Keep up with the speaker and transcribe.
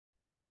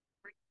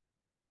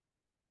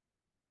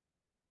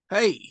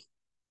Hey,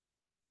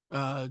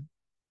 uh,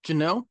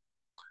 Janelle,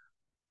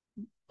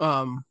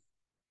 um,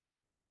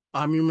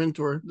 I'm your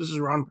mentor. This is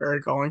Ron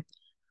Perry calling.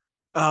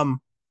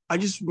 Um, I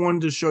just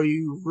wanted to show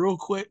you real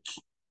quick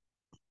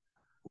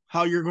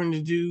how you're going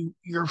to do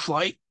your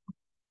flight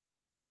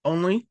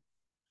only.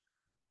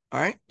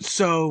 All right,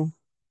 so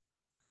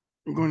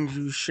I'm going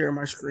to share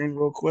my screen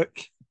real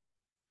quick,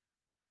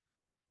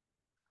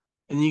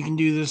 and you can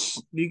do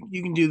this.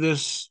 You can do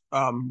this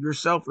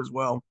yourself as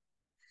well.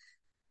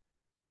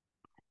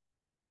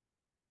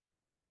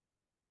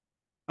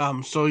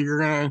 So you're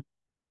gonna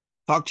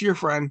talk to your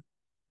friend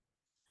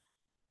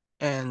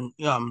and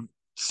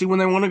see when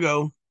they want to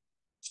go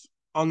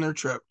on their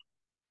trip.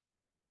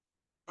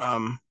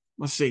 Um,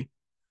 let's see.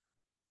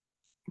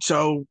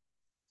 So,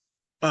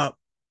 uh,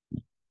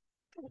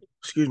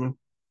 excuse me.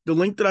 The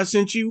link that I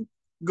sent you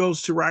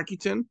goes to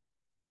Rakuten.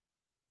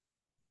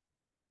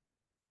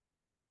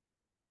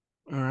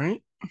 All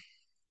right.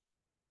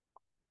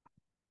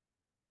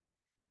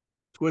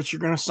 To which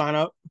you're going to sign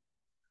up.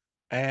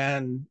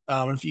 And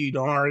if you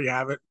don't already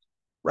have it,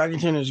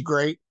 Rakuten is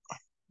great.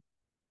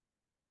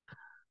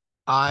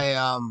 I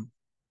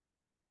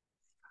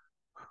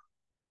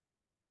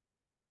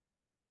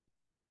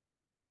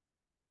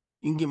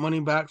You can get money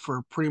back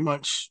for pretty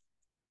much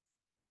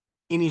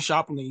any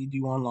shopping that you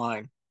do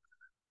online.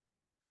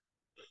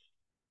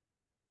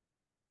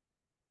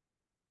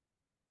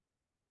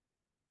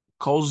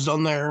 Kohl's is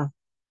on there.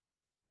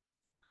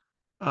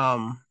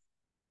 Um,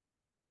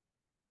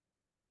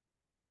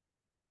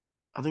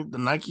 I think the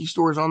Nike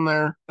store is on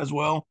there as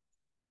well.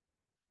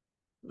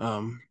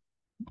 I'm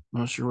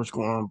not sure what's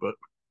going on, but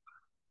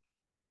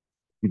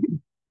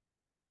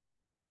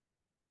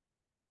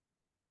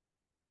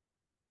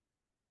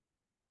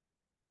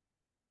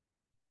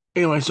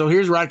anyway, so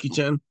here's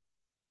Rakuten.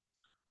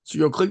 So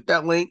you'll click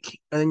that link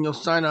and then you'll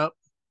sign up.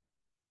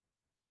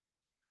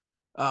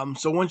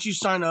 So once you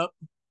sign up,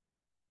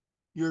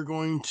 you're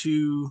going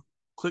to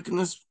click in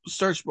this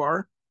search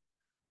bar.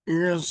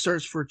 You're going to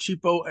search for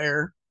cheapo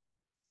air.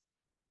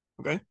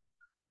 Okay.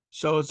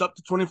 So it's up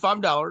to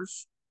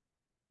 $25.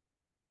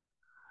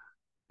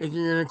 And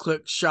you're going to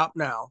click shop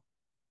now.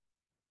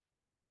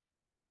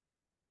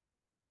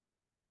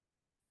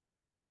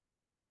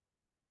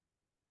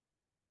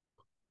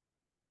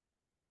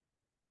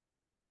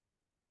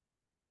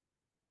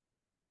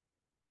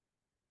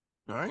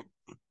 All right.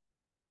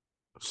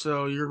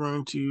 So you're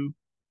going to,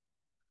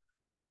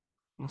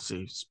 let's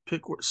see,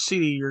 pick what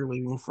city you're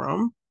leaving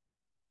from.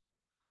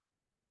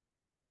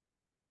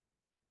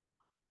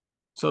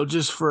 So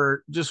just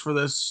for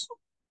this,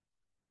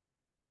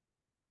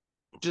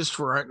 just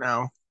for right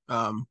now,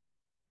 I'm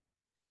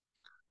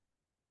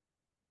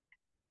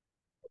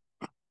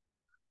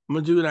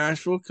gonna do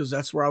Nashville because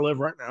that's where I live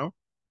right now.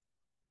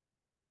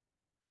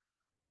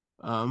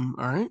 All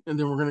right, and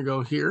then we're gonna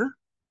go here,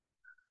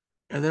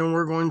 and then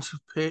we're going to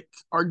pick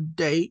our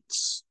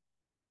dates.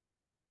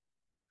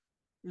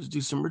 It's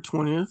December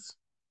 20th,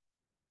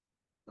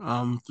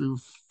 through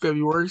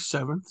February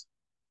 7th.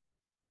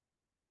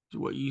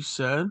 What you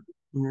said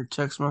in your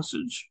text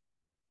message.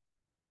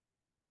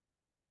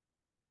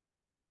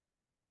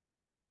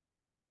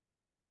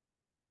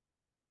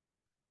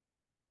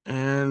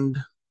 And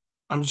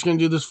I'm just gonna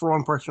do this for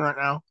one person right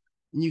now.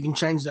 And you can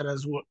change that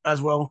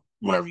as well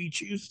whenever you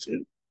choose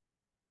to.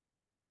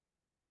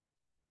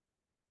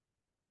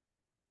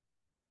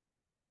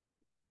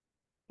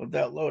 Let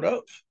that load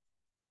up.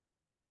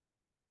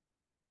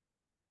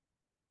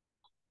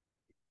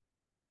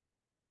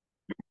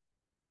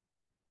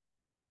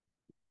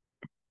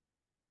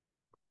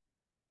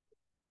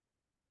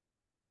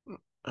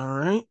 All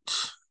right.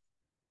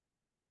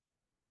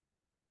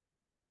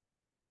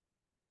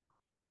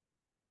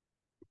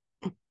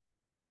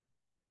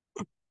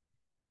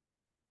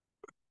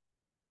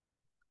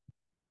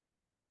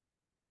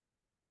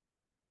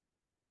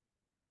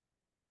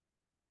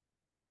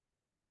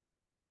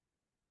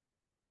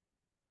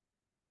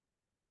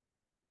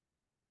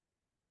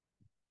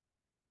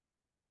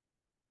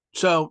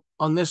 So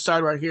on this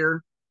side right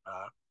here,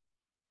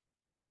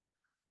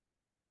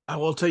 I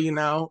will tell you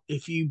now,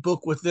 if you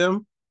book with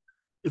them,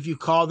 if you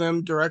call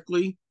them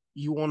directly,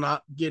 you will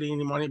not get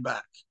any money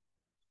back.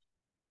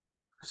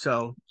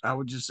 So I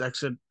would just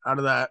exit out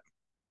of that.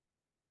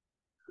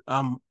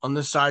 On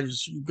this side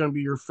is going to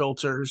be your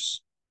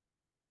filters,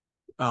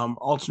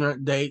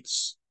 alternate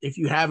dates. If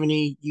you have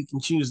any, you can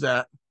choose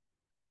that.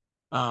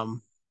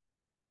 Um,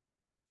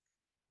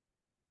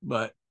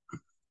 but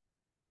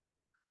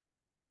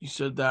you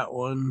said that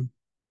one.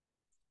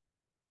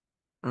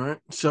 All right.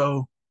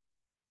 So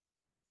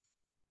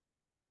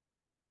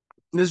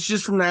this is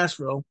just from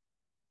Nashville.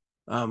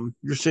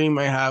 Your city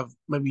may have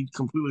maybe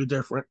completely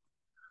different.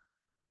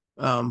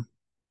 Um,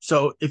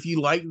 so if you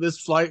like this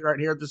flight right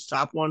here, this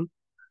top one,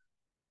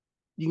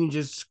 you can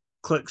just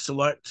click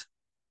select.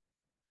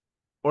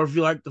 Or if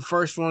you like the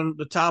first one,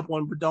 the top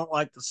one, but don't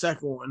like the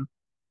second one,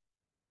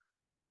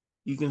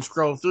 you can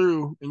scroll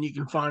through and you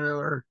can find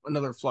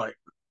another flight.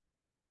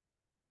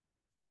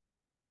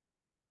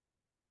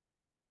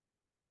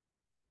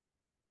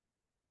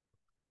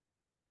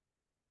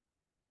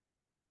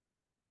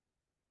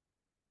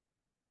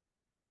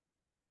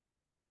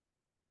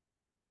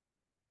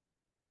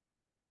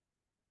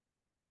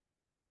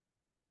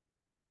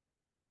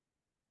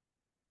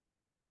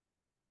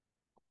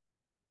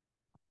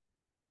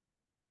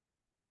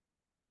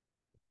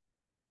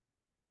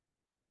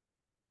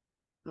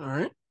 All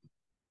right.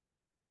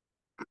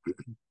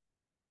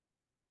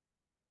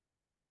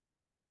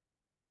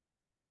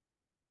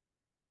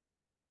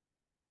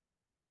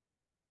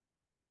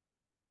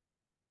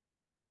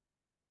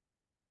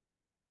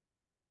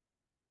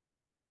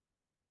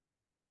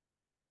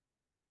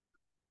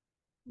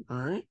 All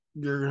right.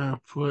 You're gonna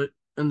put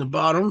in the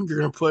bottom. You're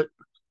gonna put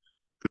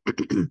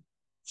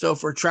so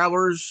for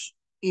travelers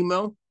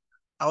email,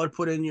 I would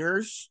put in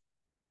yours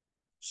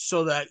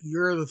so that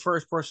you're the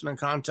first person in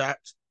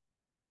contact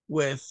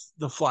with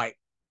the flight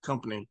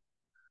company,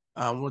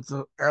 with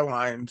the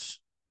airlines.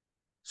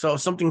 So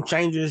if something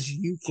changes,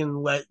 you can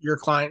let your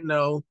client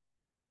know,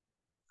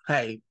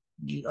 hey,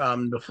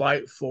 the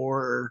flight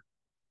for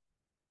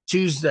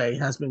Tuesday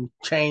has been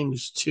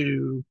changed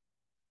to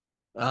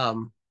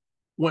um,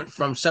 went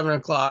from 7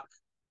 o'clock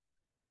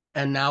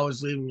and now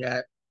is leaving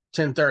at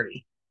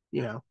 10:30.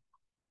 You know,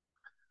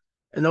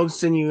 and they'll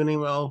send you an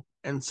email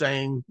and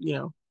saying,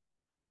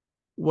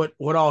 what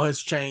all has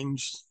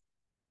changed,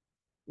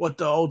 what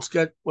the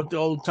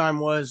old time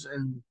was,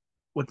 and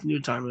what the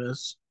new time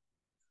is.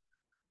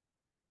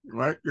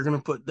 Right? You're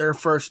gonna put their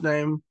first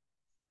name,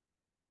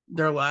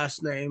 their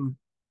last name,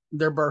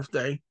 their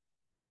birthday.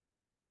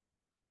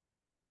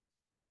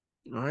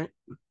 All right.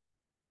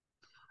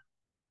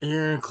 And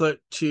you're gonna click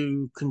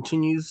to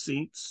continue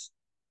seats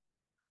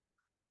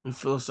and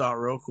fill this out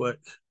real quick.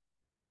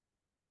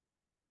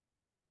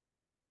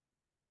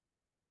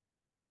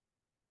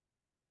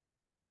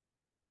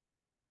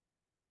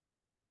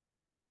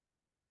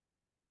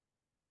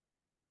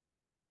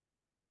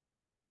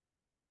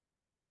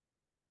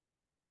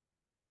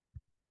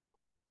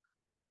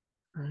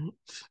 All right.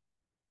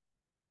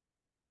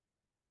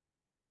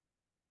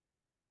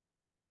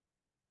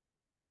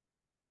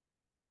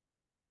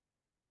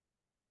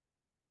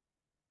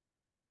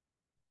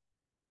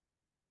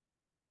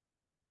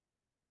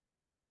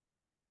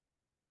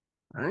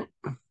 All right.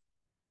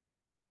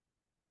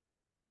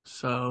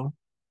 So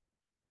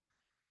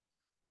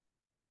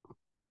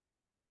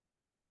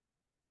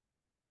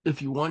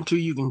if you want to,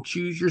 you can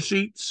choose your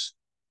seats.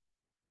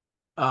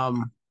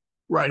 Um,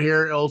 right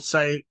here, it'll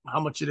say how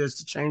much it is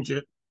to change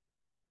it.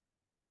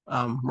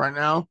 Right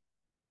now,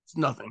 it's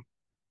nothing.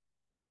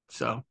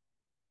 So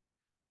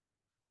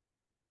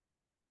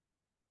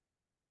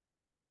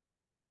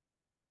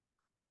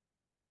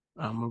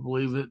I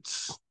believe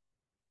it's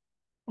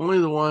only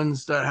the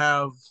ones that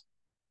have,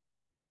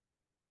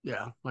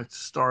 yeah, like the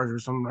stars or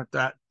something like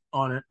that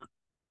on it.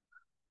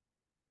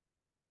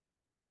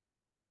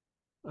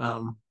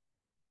 Um,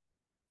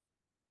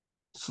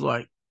 so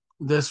like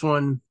this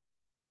one,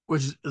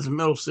 which is a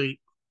middle seat.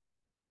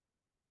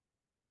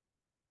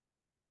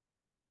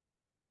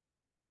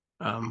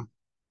 Um,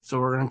 so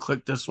we're gonna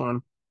click this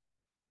one.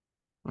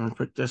 I'm gonna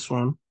pick this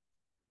one.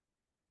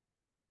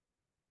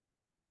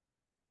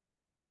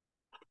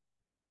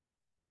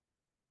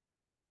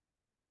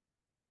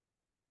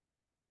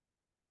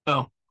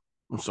 Oh,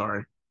 I'm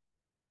sorry.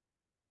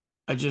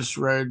 I just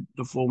read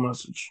the full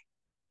message.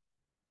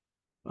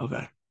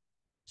 Okay.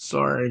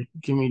 Sorry.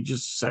 Give me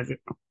just a second.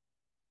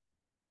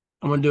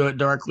 I'm gonna do it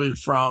directly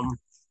from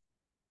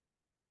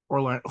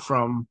Orlando,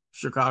 from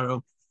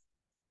Chicago.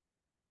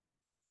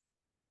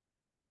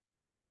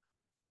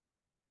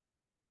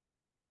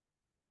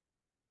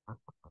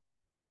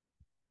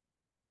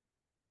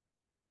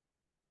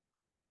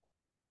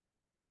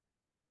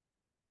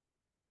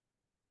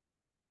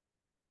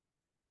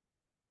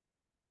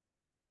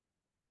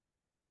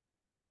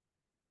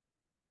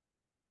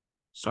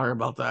 Sorry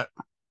about that.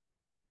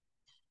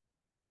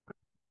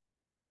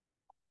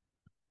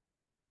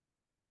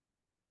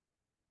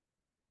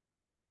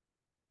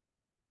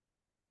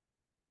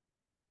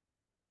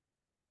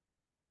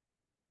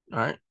 All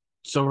right.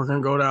 So we're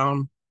gonna go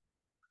down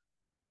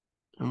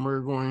and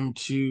we're going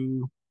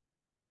to,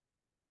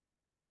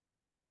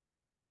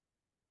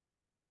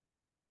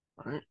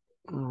 all right,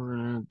 and we're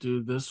gonna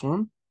do this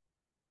one.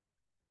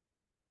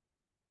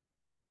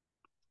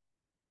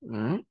 All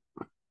right.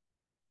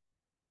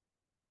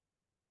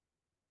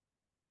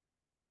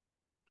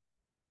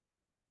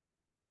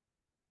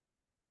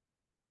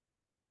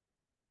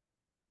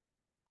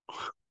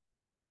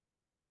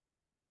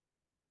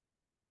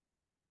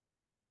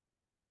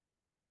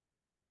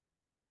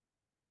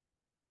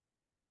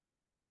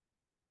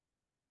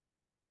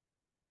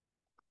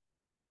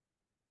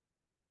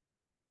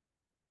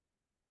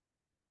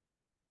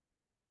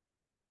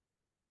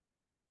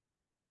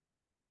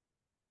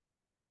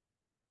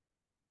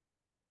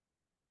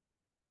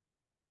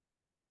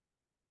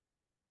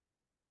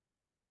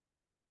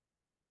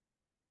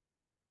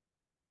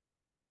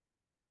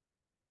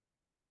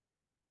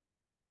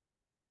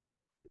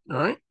 All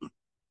right.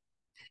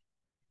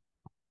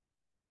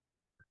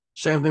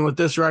 Same thing with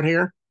this right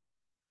here.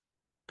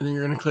 And then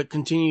you're gonna click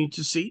continue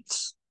to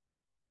seats.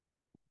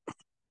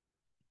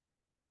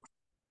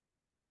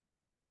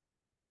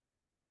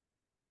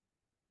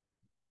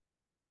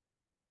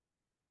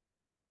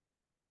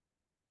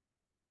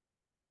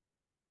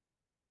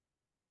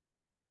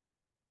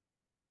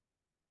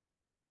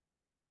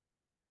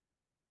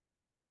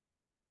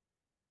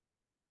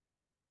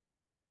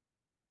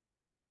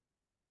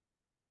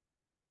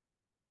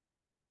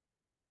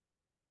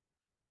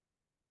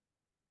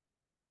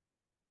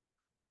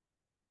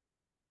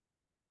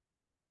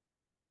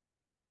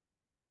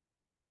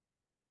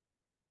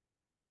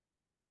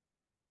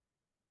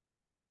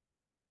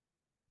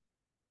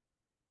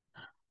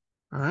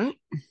 All right.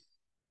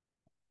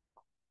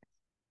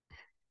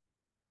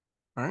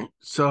 All right.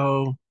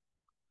 So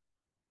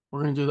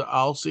we're gonna do the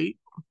aisle seat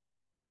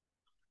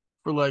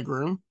for leg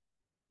room.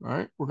 All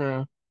right. We're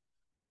gonna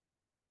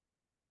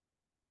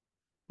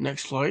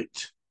next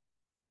flight.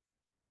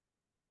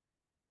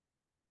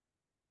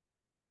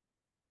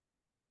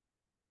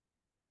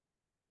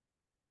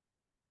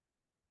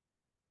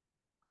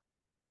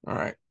 All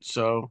right.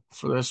 So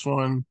for this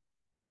one,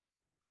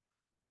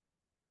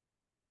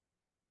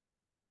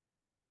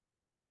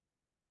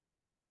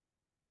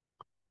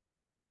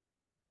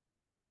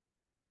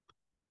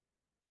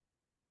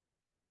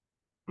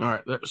 all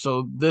right.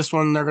 So this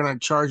one, they're gonna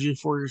charge you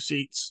for your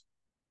seats.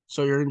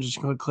 So you're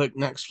just gonna click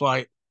next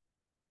flight,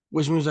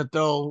 which means that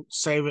they'll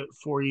save it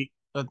for you.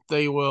 That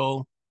they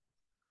will.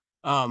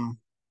 Um.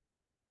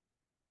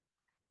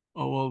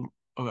 Oh well.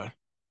 Okay.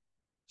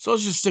 So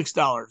it's just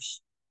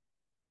 $6.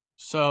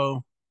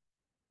 So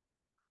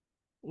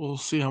we'll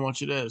see how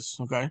much it is.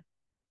 Okay.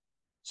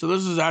 So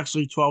this is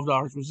actually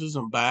 $12, which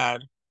isn't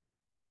bad.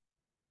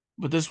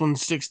 But this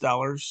one's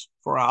 $6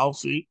 for aisle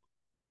seat.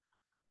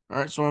 All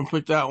right. So I'm gonna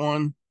pick that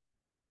one.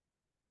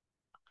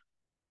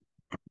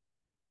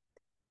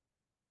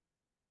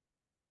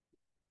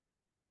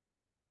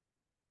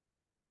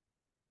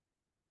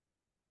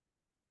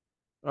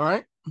 All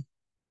right.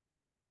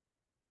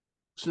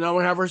 So now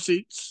we have our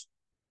seats.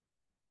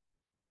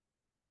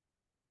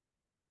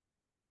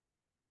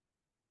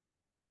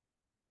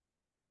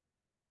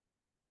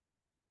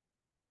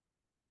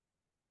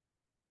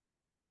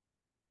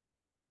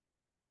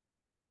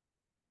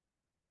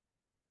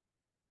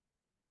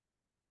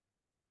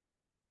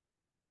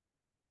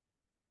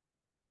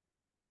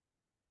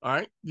 All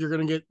right. You're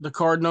gonna get the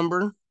card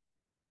number,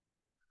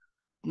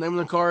 name of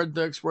the card,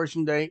 the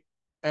expiration date,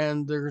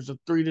 and there's a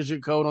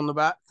 3-digit code on the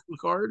back of the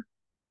card.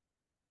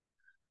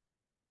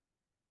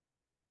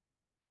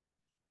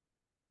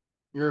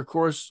 You're of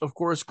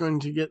course, going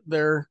to get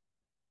their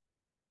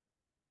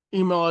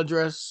email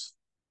address,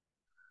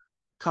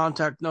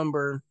 contact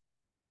number,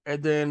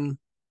 and then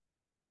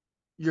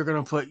you're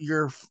gonna put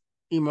your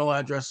email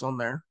address on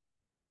there.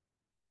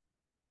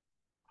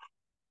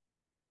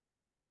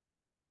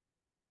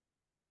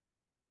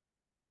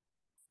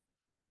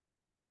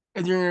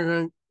 And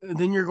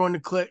then you're going to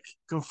click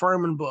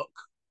confirm and book.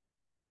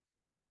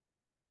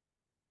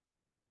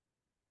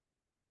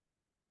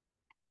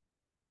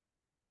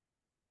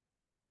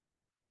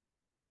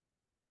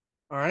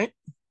 All right.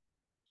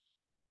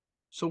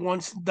 So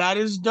once that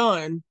is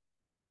done,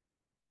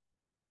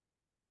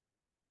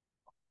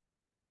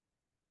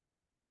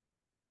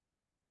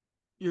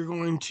 you're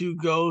going to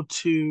go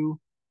to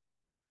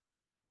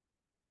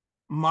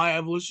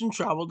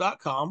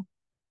myevolutiontravel.com.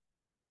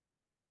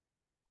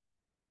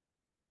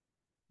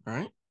 All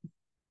right.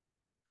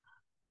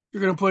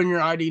 You're going to put in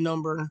your ID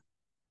number,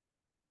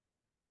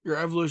 your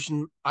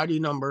Evolution ID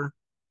number,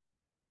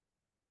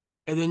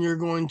 and then you're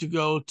going to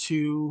go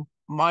to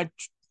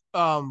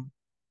um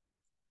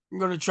you're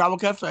going to Travel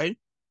Cafe,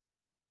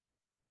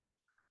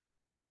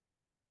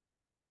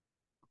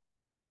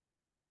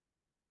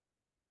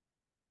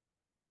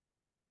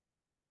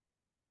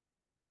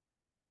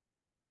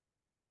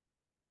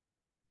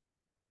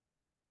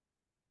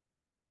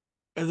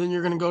 and then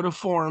you're going to go to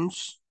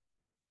forms,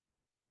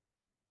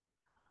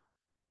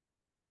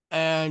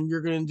 and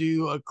you're going to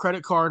do a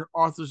credit card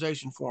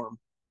authorization form.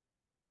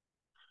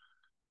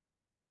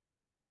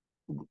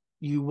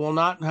 You will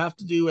not have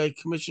to do a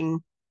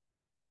commission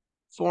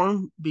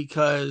form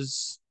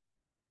because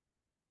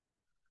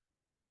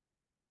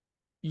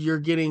you're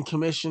getting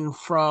commission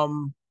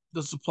from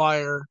the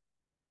supplier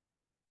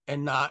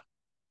and not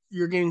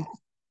you're getting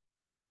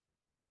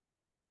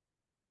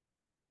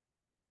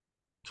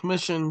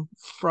commission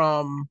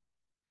from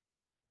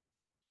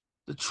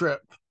the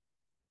trip,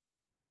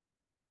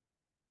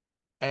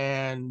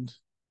 and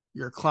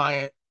your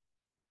client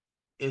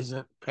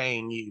isn't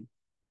paying you.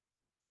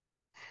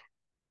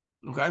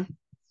 Okay.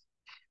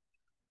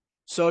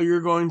 So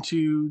you're going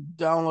to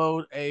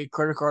download a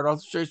credit card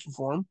authorization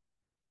form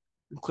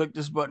and click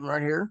this button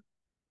right here.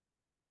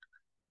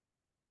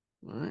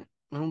 All right.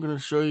 I'm going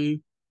to show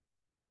you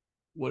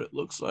what it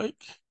looks like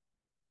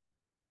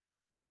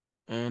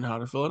and how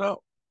to fill it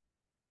out.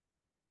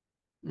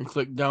 And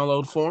click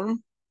download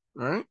form.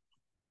 All right.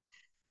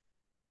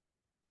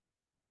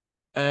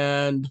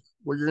 And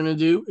what you're going to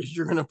do is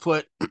you're going to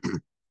put,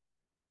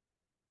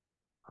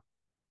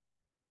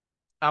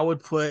 I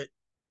would put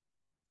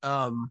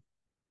um,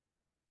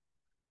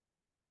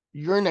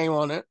 your name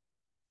on it.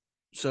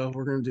 So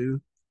we're going to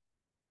do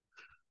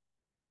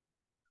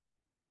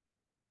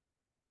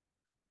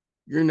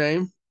your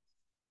name.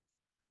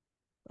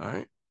 All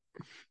right.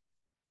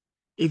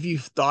 If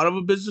you've thought of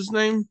a business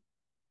name,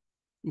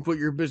 you put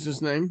your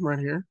business name right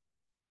here.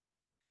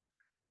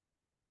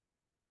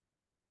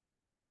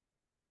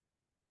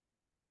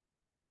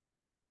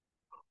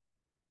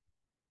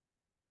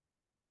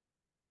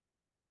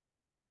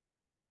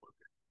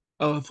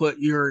 I'll put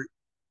your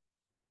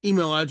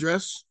email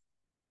address,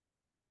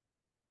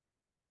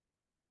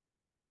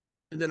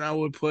 and then I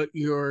would put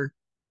your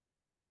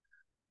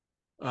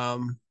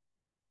Um,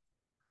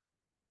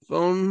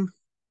 phone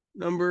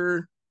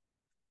number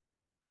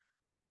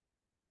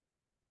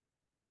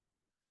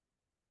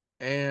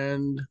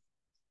and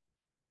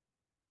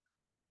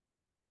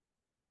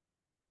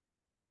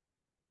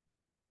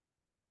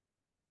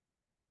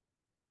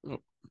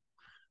oh,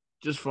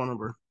 just phone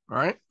number. All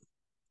right.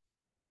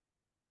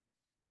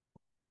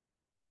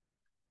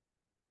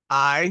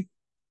 I,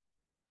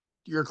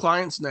 your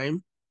client's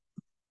name.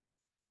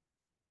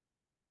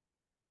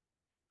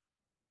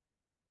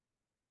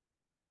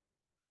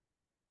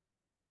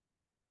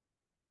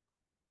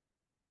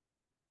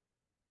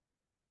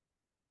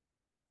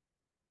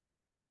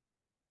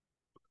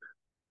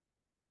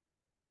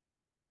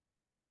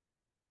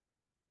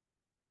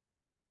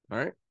 All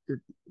right.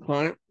 Your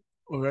client.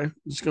 Okay.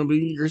 It's going to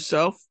be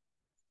yourself.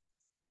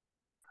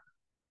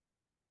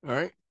 All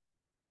right.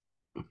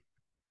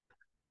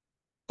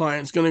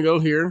 Client's going to go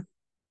here.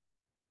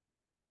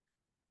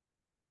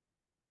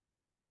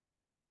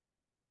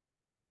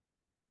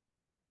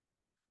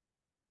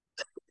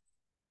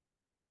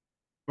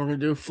 We're going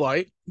to do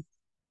flight.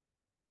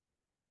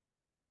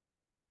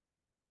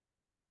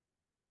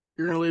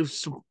 You're going to leave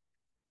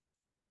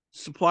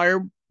supplier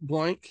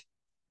blank.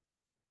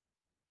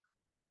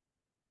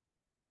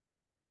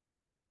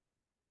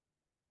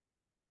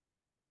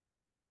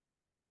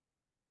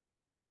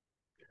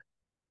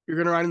 You're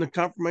going to write in the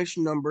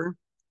confirmation number,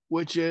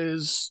 which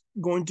is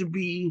going to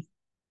be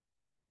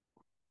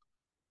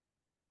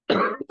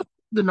the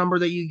number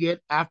that you get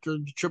after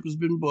the trip has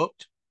been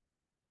booked.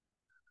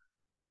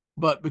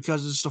 But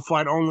because it's a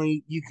flight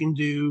only, you can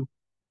do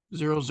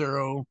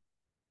 001.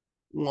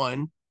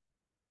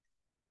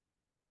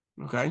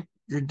 Okay.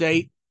 Your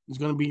date is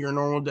going to be your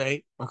normal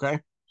date. Okay.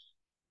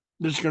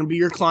 This is going to be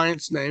your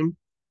client's name.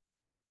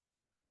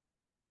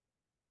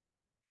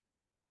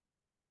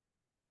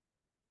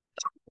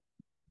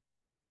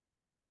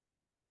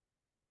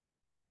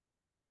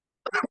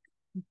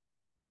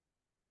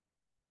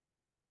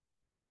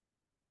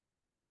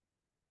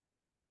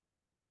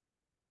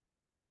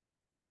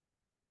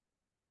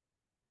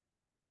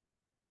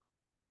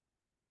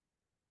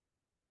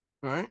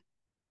 All right.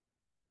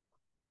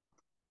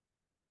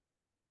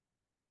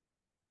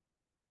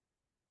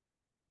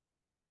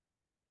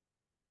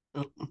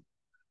 Oh,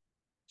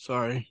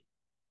 sorry.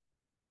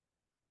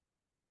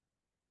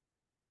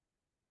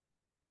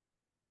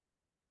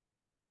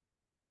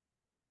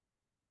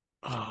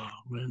 Oh,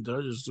 man. Did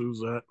I just lose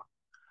that?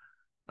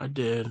 I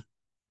did.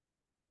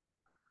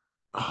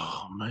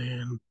 Oh,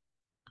 man.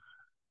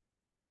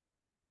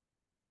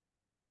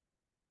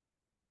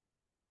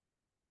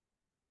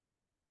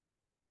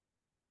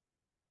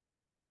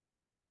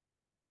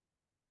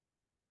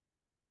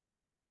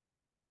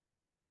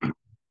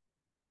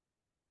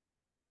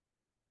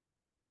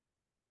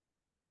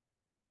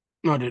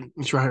 No, I didn't.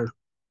 It's right here.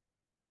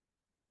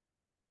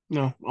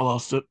 No, I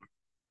lost it.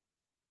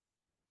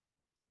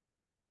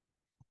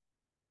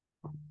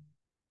 All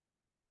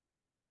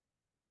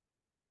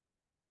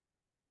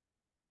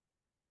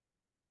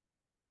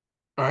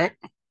right.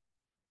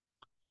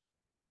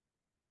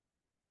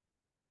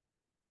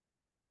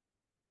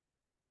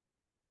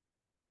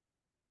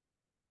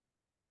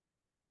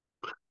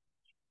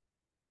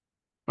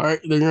 All right.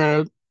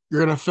 Then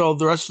you're gonna fill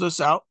the rest of this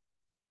out.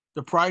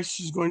 The price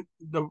is going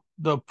to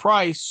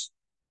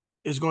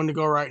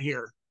go right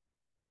here.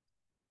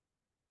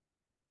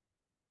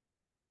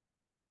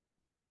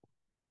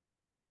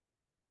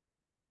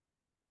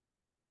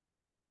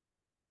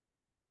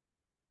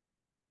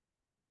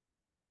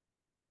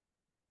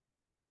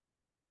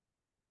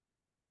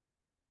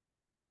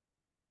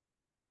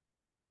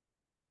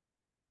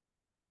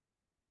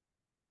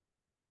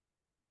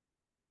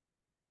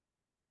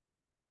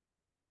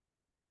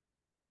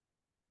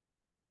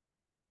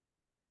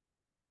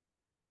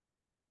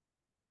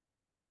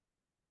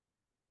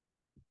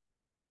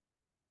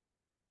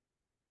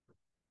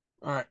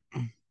 All right.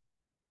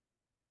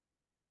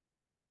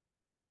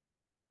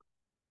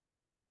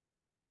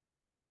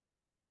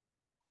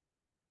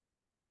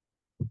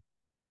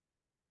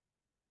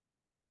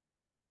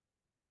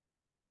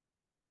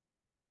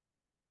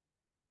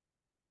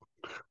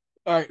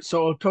 All right.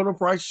 So total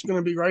price is going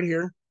to be right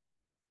here.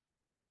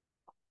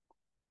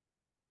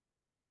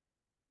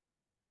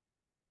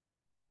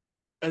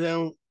 And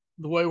then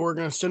the way we're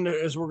going to send it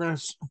is we're going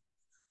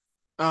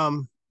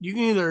to you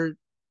can either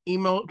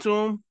email it to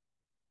them,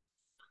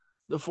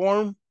 the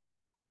form,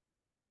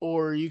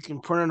 or you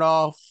can print it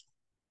off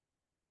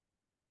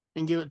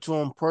and give it to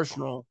them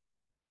personal.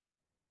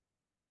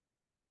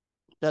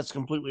 That's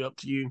completely up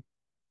to you.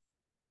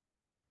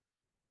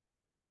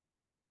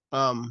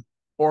 Um,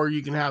 or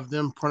you can have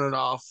them print it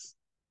off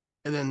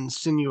and then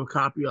send you a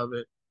copy of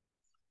it.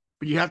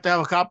 But you have to have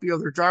a copy of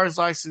their driver's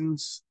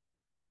license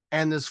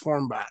and this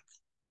form back.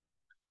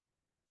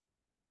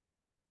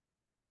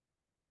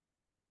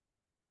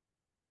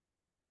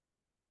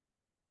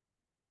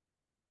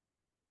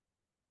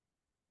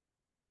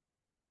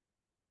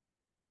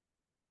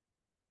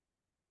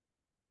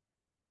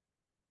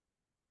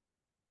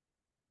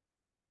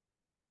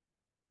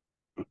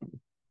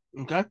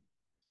 Okay.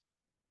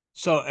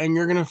 So, and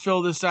you're going to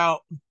fill this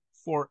out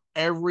for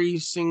every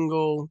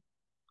single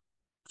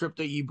trip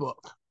that you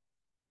book,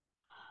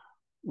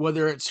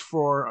 whether it's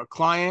for a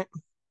client,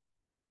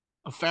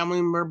 a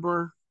family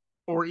member,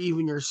 or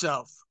even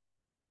yourself.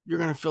 You're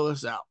going to fill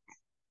this out.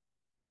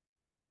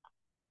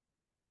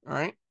 All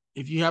right.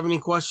 If you have any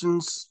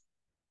questions,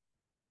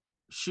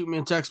 shoot me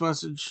a text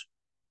message.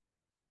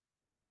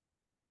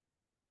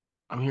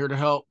 I'm here to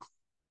help,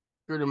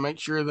 here to make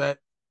sure that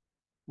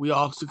we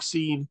all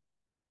succeed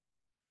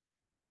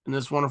in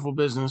this wonderful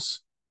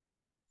business.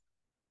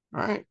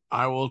 All right.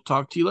 I will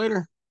talk to you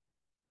later.